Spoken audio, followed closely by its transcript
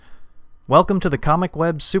Welcome to the Comic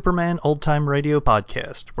Web Superman Old Time Radio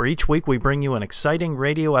Podcast, where each week we bring you an exciting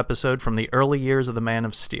radio episode from the early years of the Man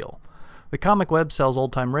of Steel. The Comic Web sells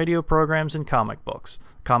old-time radio programs and comic books.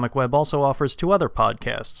 Comic Web also offers two other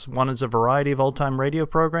podcasts. One is a variety of old-time radio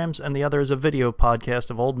programs, and the other is a video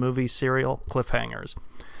podcast of old movies, serial cliffhangers.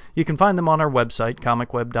 You can find them on our website,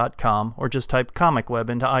 comicweb.com, or just type Comic Web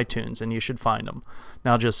into iTunes and you should find them.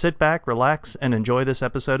 Now just sit back, relax, and enjoy this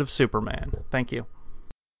episode of Superman. Thank you.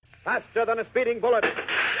 Faster than a speeding bullet.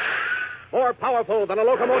 More powerful than a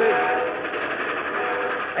locomotive.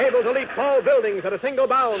 Able to leap tall buildings at a single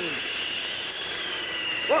bound.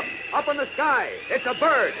 Look, up in the sky. It's a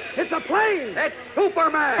bird. It's a plane. It's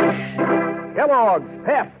Superman. Kellogg's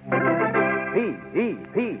Pep.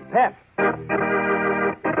 P-E-P, Pep.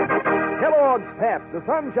 Kellogg's Pep, the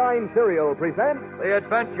Sunshine Cereal, presents The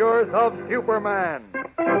Adventures of Superman.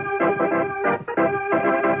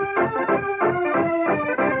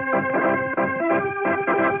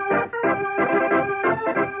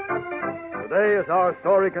 Today, as our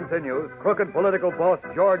story continues, crooked political boss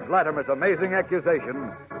George Latimer's amazing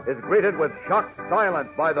accusation is greeted with shocked silence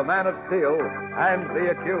by the Man of Steel and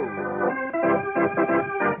the accused.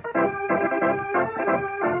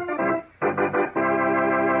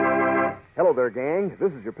 Hello there, gang.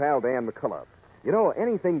 This is your pal Dan McCullough. You know,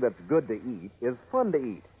 anything that's good to eat is fun to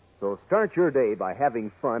eat. So start your day by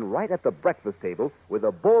having fun right at the breakfast table with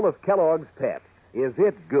a bowl of Kellogg's Pep. Is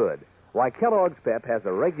it good? Why, Kellogg's Pep has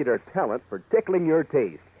a regular talent for tickling your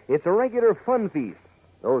taste. It's a regular fun feast.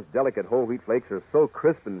 Those delicate whole wheat flakes are so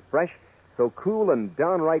crisp and fresh, so cool and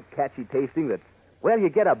downright catchy tasting that, well, you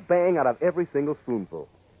get a bang out of every single spoonful.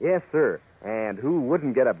 Yes, sir. And who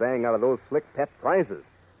wouldn't get a bang out of those slick Pep prizes?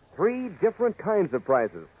 3 different kinds of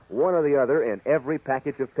prizes, one or the other, in every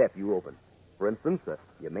package of Pep you open. For instance,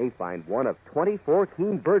 you may find one of 24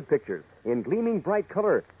 keen bird pictures in gleaming bright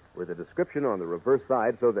color with a description on the reverse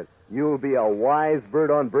side so that you'll be a wise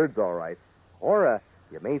bird on birds, all right. Or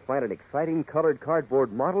you may find an exciting colored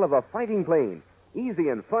cardboard model of a fighting plane, easy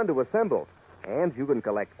and fun to assemble. And you can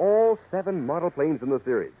collect all 7 model planes in the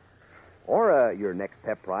series. Or your next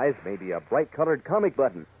Pep prize may be a bright colored comic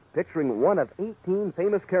button picturing one of 18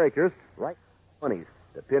 famous characters, right funnies,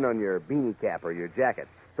 to pin on your beanie cap or your jacket.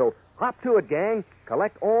 So hop to it, gang.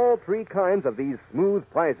 Collect all 3 kinds of these smooth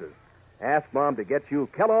prizes. Ask Mom to get you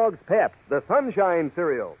Kellogg's Pep, the Sunshine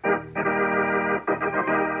Cereal.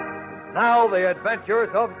 Now, the adventures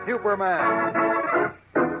of Superman.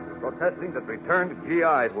 Protesting that returned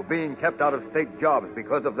GIs were being kept out of state jobs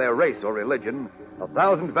because of their race or religion,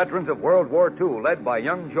 1,000 veterans of World War II, led by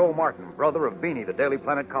young Joe Martin, brother of Beanie, the Daily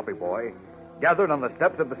Planet copy boy, gathered on the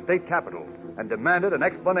steps of the state capitol and demanded an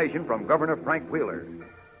explanation from Governor Frank Wheeler.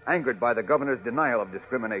 Angered by the governor's denial of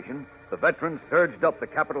discrimination, the veterans surged up the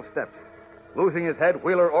capitol steps. Losing his head,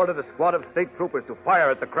 Wheeler ordered a squad of state troopers to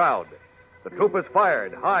fire at the crowd. The troopers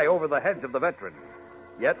fired high over the heads of the veterans.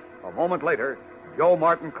 Yet, a moment later, Joe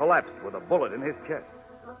Martin collapsed with a bullet in his chest.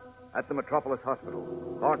 At the Metropolis Hospital,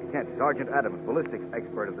 Clark Kent, Sergeant Adams, ballistics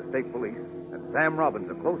expert of the state police, and Sam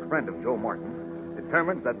Robbins, a close friend of Joe Martin,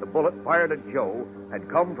 determined that the bullet fired at Joe had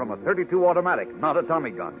come from a .32 automatic, not a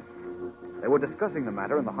Tommy gun. They were discussing the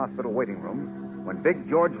matter in the hospital waiting room when Big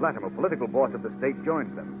George Latimer, political boss of the state,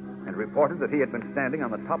 joined them and reported that he had been standing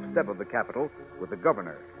on the top step of the Capitol with the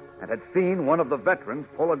governor and had seen one of the veterans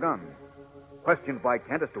pull a gun. Questioned by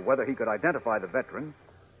Kent as to whether he could identify the veteran,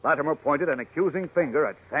 Latimer pointed an accusing finger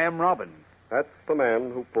at Sam Robbins. That's the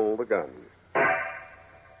man who pulled the gun.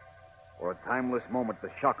 For a timeless moment,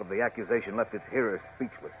 the shock of the accusation left its hearers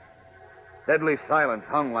speechless. Deadly silence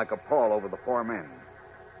hung like a pall over the 4 men.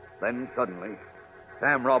 Then, suddenly,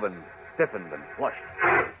 Sam Robbins stiffened and flushed.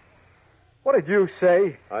 What did you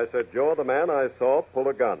say? I said, Joe, the man I saw pull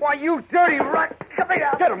a gun. Why, you dirty rat!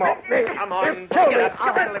 Get him off me! Come on, Kill me!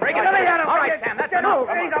 I'll handle it. Bring it. Let me at him! All right, Sam, that's enough.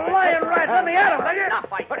 He's a lying rat! Let me at him! Now,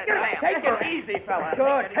 fight, Sam. Take it easy, fella.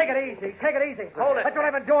 Good. Take it easy. Take it easy. Hold it. That's what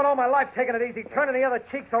I've been doing all my life, taking it easy, turning the other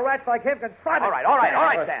cheek so rats like him can fight it. All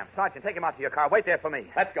right, Sam. Sergeant, take him out to your car. Wait there for me.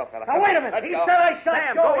 Let's go, fella. Now, wait a minute. He said I shot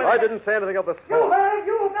Sam, Joe. go with I didn't say anything of the You sort. heard?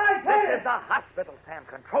 You guys heard This it. is a hospital, Sam.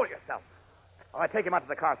 Control yourself. All right, take him out to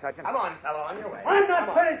the car, Sergeant. Come on, fellow, on your way. I'm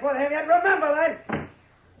not finished with him yet. Remember that.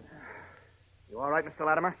 You all right, Mr.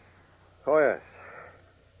 Latimer? Oh, yes.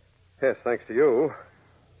 Yes, thanks to you.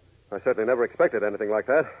 I certainly never expected anything like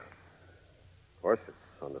that. Of course,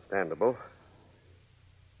 it's understandable.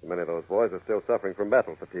 Many of those boys are still suffering from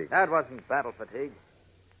battle fatigue. That wasn't battle fatigue.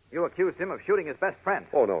 You accused him of shooting his best friend.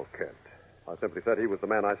 Oh, no, Kent. I simply said he was the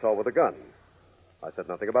man I saw with a gun. I said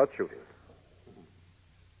nothing about shooting.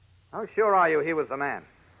 How sure are you he was the man?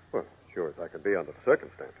 Well, sure as I can be under the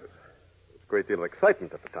circumstances. It's great deal of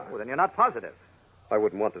excitement at the time. Well, then you're not positive. I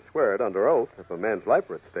wouldn't want to swear it under oath if a man's life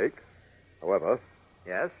were at stake. However,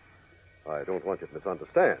 Yes? I don't want you to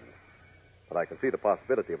misunderstand. But I can see the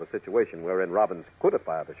possibility of a situation wherein Robbins could have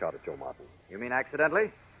fired the shot at Joe Martin. You mean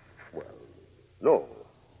accidentally? Well, no,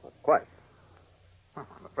 not quite. Oh,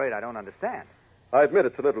 I'm afraid I don't understand. I admit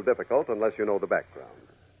it's a little difficult unless you know the background.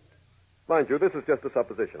 Mind you, this is just a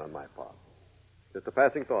supposition on my part. Just a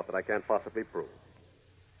passing thought that I can't possibly prove.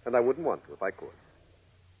 And I wouldn't want to if I could.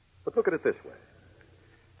 But look at it this way.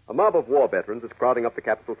 A mob of war veterans is crowding up the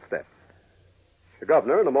Capitol steps. The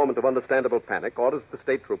governor, in a moment of understandable panic, orders the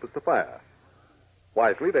state troopers to fire.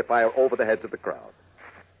 Wisely, they fire over the heads of the crowd.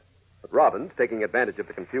 But Robbins, taking advantage of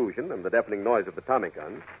the confusion and the deafening noise of the Tommy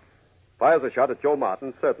gun, fires a shot at Joe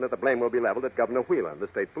Martin, certain that the blame will be leveled at Governor Wheeler and the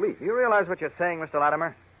state police. You realize what you're saying, Mr.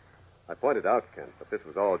 Latimer? I pointed out, Kent, that this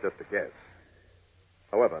was all just a guess.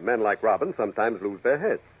 However, men like Robbins sometimes lose their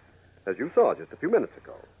heads, as you saw just a few minutes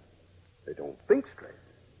ago. They don't think straight.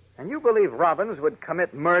 And you believe Robbins would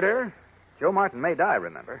commit murder? Joe Martin may die,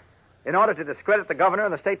 remember, in order to discredit the governor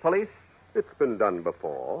and the state police? It's been done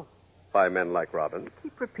before by men like Robbins.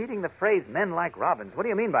 Keep repeating the phrase men like Robbins. What do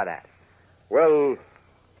you mean by that? Well,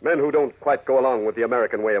 men who don't quite go along with the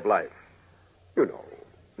American way of life. You know,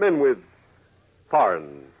 men with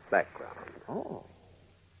foreign background. Oh.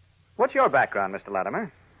 What's your background, Mr.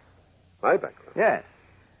 Latimer? My background? Yes.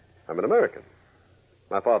 I'm an American.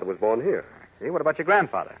 My father was born here. See, what about your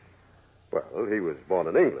grandfather? Well, he was born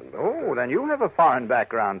in England. Oh, then you have a foreign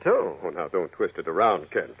background, too. Oh, now, don't twist it around,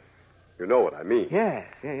 Kent. You know what I mean.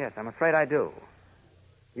 Yes, I'm afraid I do.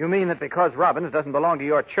 You mean that because Robbins doesn't belong to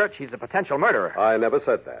your church, he's a potential murderer? I never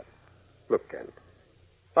said that. Look, Kent,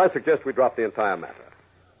 I suggest we drop the entire matter.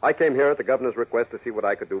 I came here at the governor's request to see what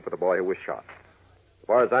I could do for the boy who was shot. As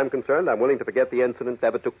far as I'm concerned, I'm willing to forget the incident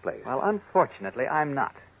ever took place. Well, unfortunately, I'm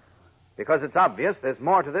not. Because it's obvious there's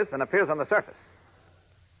more to this than appears on the surface.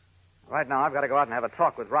 Right now, I've got to go out and have a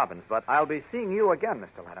talk with Robbins, but I'll be seeing you again,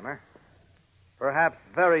 Mr. Latimer. Perhaps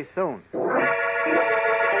very soon.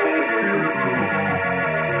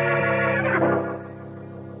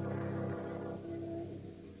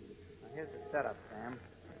 Now, here's the setup, Sam.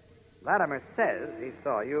 Latimer says he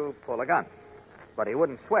saw you pull a gun, but he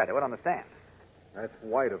wouldn't swear to it on the stand. That's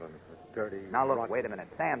white of him, dirty. Now, look, rotten. wait a minute.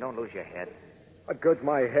 Sam, don't lose your head. What good's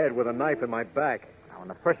my head with a knife in my back? Now, in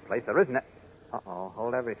the first place, there isn't it. Uh-oh,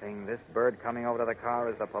 hold everything. This bird coming over to the car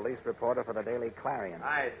is the police reporter for the Daily Clarion.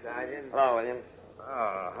 Hi, Sergeant. Hello, Williams.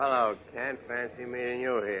 Oh, hello, Kent. Fancy meeting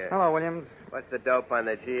you here. Hello, Williams. What's the dope on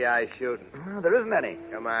the GI shooting? There isn't any.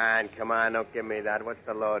 Come on, don't give me that. What's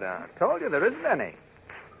the lowdown? Told you there isn't any.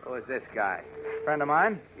 Who is this guy? Friend of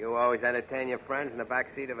mine? You always entertain your friends in the back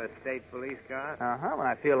seat of a state police car? Uh-huh, when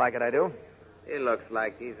I feel like it, I do. He looks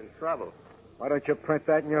like he's in trouble. Why don't you print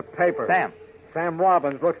that in your paper? Sam. Sam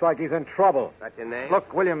Robbins looks like he's in trouble. That's your name?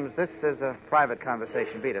 Look, Williams, this is a private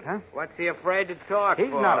conversation. Beat it, huh? What's he afraid to talk He's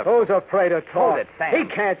for? not a... Who's afraid to talk? Hold it, Sam. He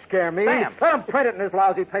can't scare me. Sam. Let him print it in his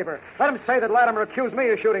lousy paper. Let him say that Latimer accused me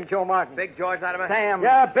of shooting Joe Martin. Big George Latimer? Sam.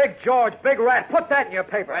 Yeah, Big George, Big Rat. Put that in your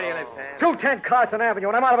paper. Where do you live, Sam? 210 Carson Avenue,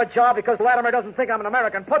 and I'm out of a job because Latimer doesn't think I'm an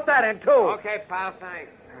American. Put that in, too. Okay, pal, thanks.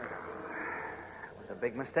 It was a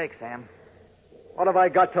big mistake, Sam. What have I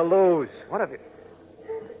got to lose? What have you...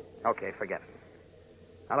 Okay, forget it.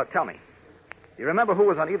 Now, look, tell me. Do you remember who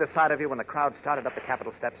was on either side of you when the crowd started up the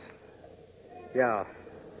Capitol steps? Yeah.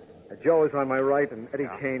 Joe was on my right, and Eddie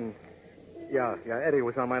Yeah. Kane... Yeah, Eddie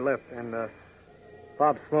was on my left, and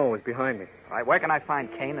Bob Sloan was behind me. All right, where can I find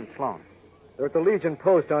Kane and Sloan? They're at the Legion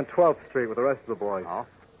Post on 12th Street with the rest of the boys. Oh?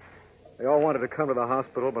 They all wanted to come to the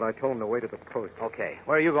hospital, but I told them to wait at the post. Okay.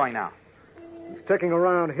 Where are you going now? I'm sticking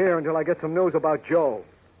around here until I get some news about Joe.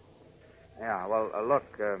 Yeah, well, look,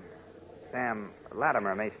 Sam,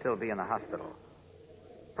 Latimer may still be in the hospital.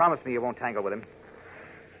 Promise me you won't tangle with him.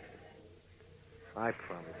 I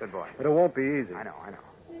promise. Good boy. But it won't be easy. I know.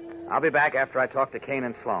 I'll be back after I talk to Kane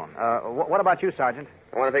and Sloan. What about you, Sergeant?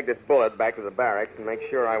 I want to take this bullet back to the barracks and make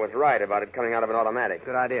sure I was right about it coming out of an automatic.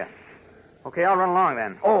 Good idea. Okay, I'll run along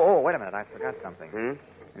then. Oh, wait a minute. I forgot something.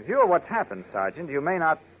 In view of what's happened, Sergeant, you may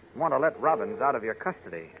not want to let Robbins out of your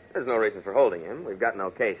custody. There's no reason for holding him. We've got no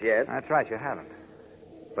case yet. That's right, you haven't.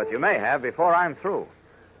 But you may have before I'm through.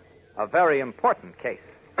 A very important case.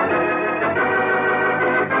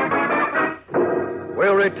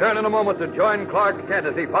 We'll return in a moment to join Clark Kent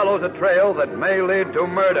as he follows a trail that may lead to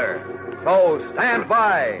murder. So stand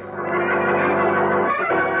by.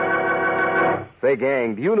 Say,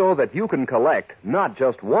 gang, do you know that you can collect not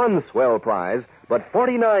just one swell prize, but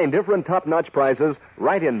 49 different top-notch prizes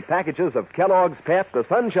right in packages of Kellogg's Pep, the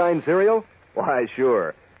Sunshine cereal? Why,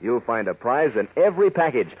 sure. You'll find a prize in every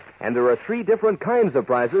package, and there are 3 different kinds of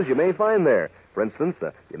prizes you may find there. For instance,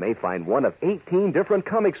 you may find one of 18 different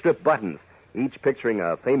comic strip buttons, each picturing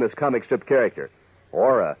a famous comic strip character.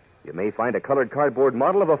 Or you may find a colored cardboard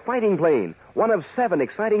model of a fighting plane, one of 7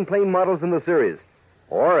 exciting plane models in the series.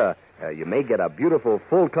 Or you may get a beautiful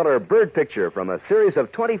full-color bird picture from a series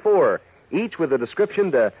of 24, each with a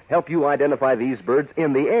description to help you identify these birds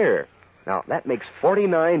in the air. Now, that makes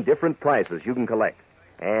 49 different prizes you can collect.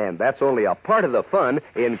 And that's only a part of the fun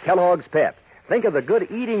in Kellogg's Pep. Think of the good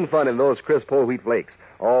eating fun in those crisp whole wheat flakes,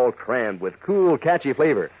 all crammed with cool, catchy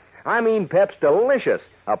flavor. I mean, Pep's delicious,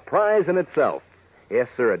 a prize in itself. Yes,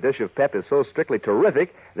 sir, a dish of Pep is so strictly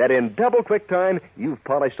terrific that in double quick time, you've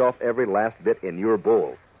polished off every last bit in your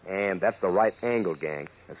bowl. And that's the right angle, gang,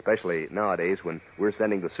 especially nowadays when we're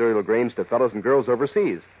sending the cereal grains to fellows and girls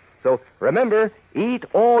overseas. So remember, eat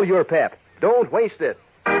all your Pep. Don't waste it.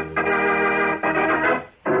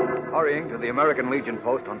 Hurrying to the American Legion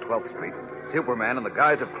post on 12th Street, Superman, in the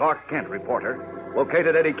guise of Clark Kent, reporter,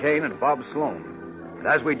 located Eddie Kane and Bob Sloan. And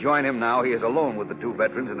as we join him now, he is alone with the 2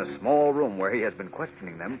 veterans in a small room where he has been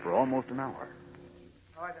questioning them for almost an hour.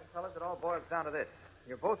 All right, then, fellas, it all boils down to this.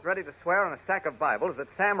 You're both ready to swear on a stack of Bibles that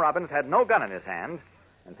Sam Robbins had no gun in his hand,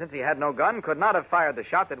 and since he had no gun, could not have fired the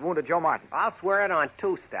shot that wounded Joe Martin. I'll swear it on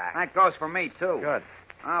 2 stacks. That goes for me, too. Good.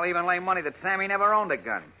 I'll even lay money that Sammy never owned a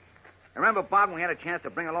gun. Remember, Bob, when we had a chance to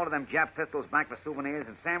bring a load of them Jap pistols back for souvenirs,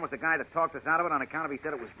 and Sam was the guy that talked us out of it on account of he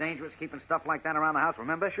said it was dangerous keeping stuff like that around the house,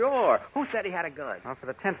 remember? Sure. Who said he had a gun? Well, for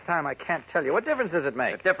the 10th time, I can't tell you. What difference does it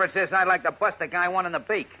make? The difference is I'd like to bust a guy one in the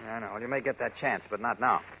beak. I know. Well, you may get that chance, but not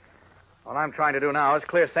now. All I'm trying to do now is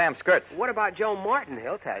clear Sam's skirts. What about Joe Martin?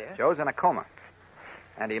 He'll tell you. Joe's in a coma,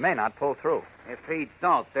 and he may not pull through. If he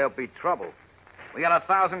don't, there'll be trouble. We got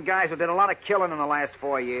 1,000 guys who did a lot of killing in the last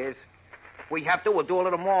 4 years. If we have to, we'll do a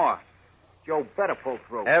little more. Joe better pull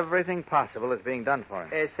through. Everything possible is being done for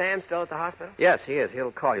him. Is Sam still at the hospital? Yes, he is.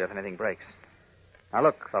 He'll call you if anything breaks. Now,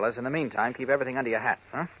 look, fellas, in the meantime, keep everything under your hat,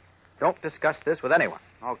 huh? Don't discuss this with anyone.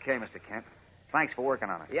 Okay, Mr. Kent. Thanks for working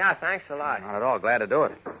on it. Yeah, thanks a lot. Not at all. Glad to do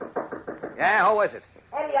it. Yeah, who is it?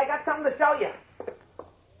 Eddie, I got something to show you.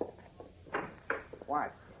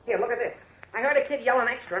 What? Here, look at this. I heard a kid yelling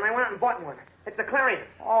extra, and I went out and bought one. It's the Clarion.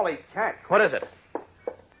 Holy cat. What is it?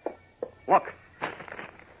 Look.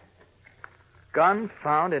 Gun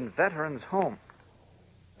found in veteran's home.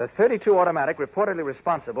 The .32 automatic reportedly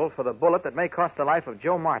responsible for the bullet that may cost the life of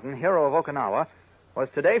Joe Martin, hero of Okinawa, was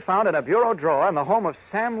today found in a bureau drawer in the home of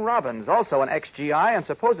Sam Robbins, also an ex-GI and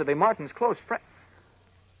supposedly Martin's close friend.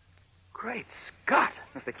 Great Scott!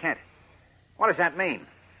 Mr. Kent, what does that mean?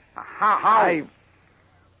 How?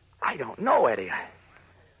 I don't know, Eddie.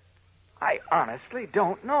 I honestly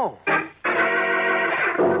don't know.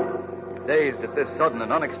 Dazed at this sudden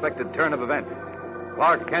and unexpected turn of events,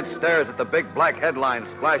 Clark Kent stares at the big black headlines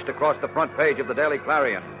splashed across the front page of the Daily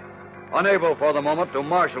Clarion, unable for the moment to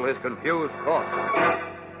marshal his confused thoughts.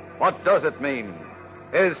 What does it mean?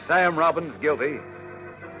 Is Sam Robbins guilty?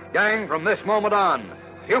 Gang, from this moment on,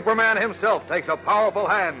 Superman himself takes a powerful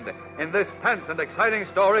hand in this tense and exciting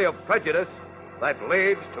story of prejudice that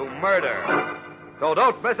leads to murder. So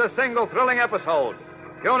don't miss a single thrilling episode.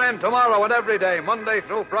 Tune in tomorrow and every day, Monday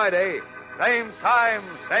through Friday, same time,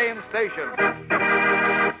 same station.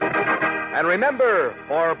 And remember,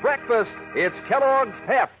 for breakfast, it's Kellogg's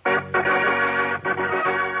Pep.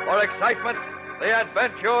 For excitement, the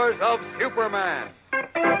adventures of Superman.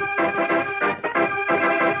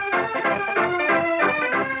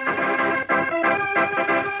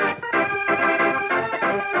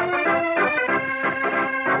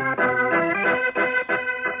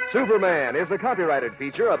 Superman is a copyrighted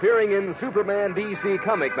feature appearing in Superman DC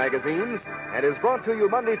comic magazines and is brought to you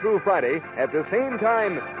Monday through Friday at the same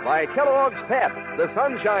time by Kellogg's Pep, the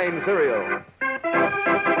Sunshine Cereal.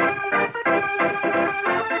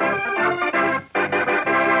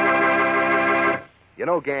 You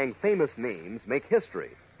know, gang, famous names make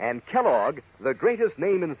history. And Kellogg, the greatest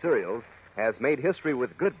name in cereals, has made history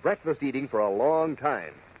with good breakfast eating for a long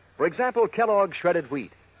time. For example, Kellogg's shredded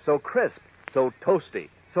wheat. So crisp, so toasty,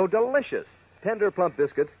 so delicious. Tender, plump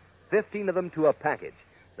biscuits, 15 of them to a package.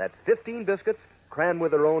 That's 15 biscuits crammed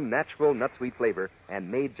with their own natural nut-sweet flavor and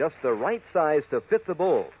made just the right size to fit the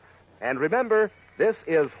bowl. And remember, this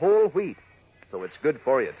is whole wheat, so it's good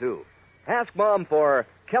for you, too. Ask Mom for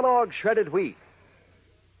Kellogg's shredded wheat.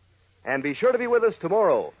 And be sure to be with us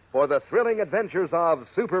tomorrow for the thrilling adventures of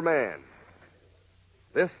Superman.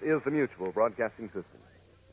 This is the Mutual Broadcasting System.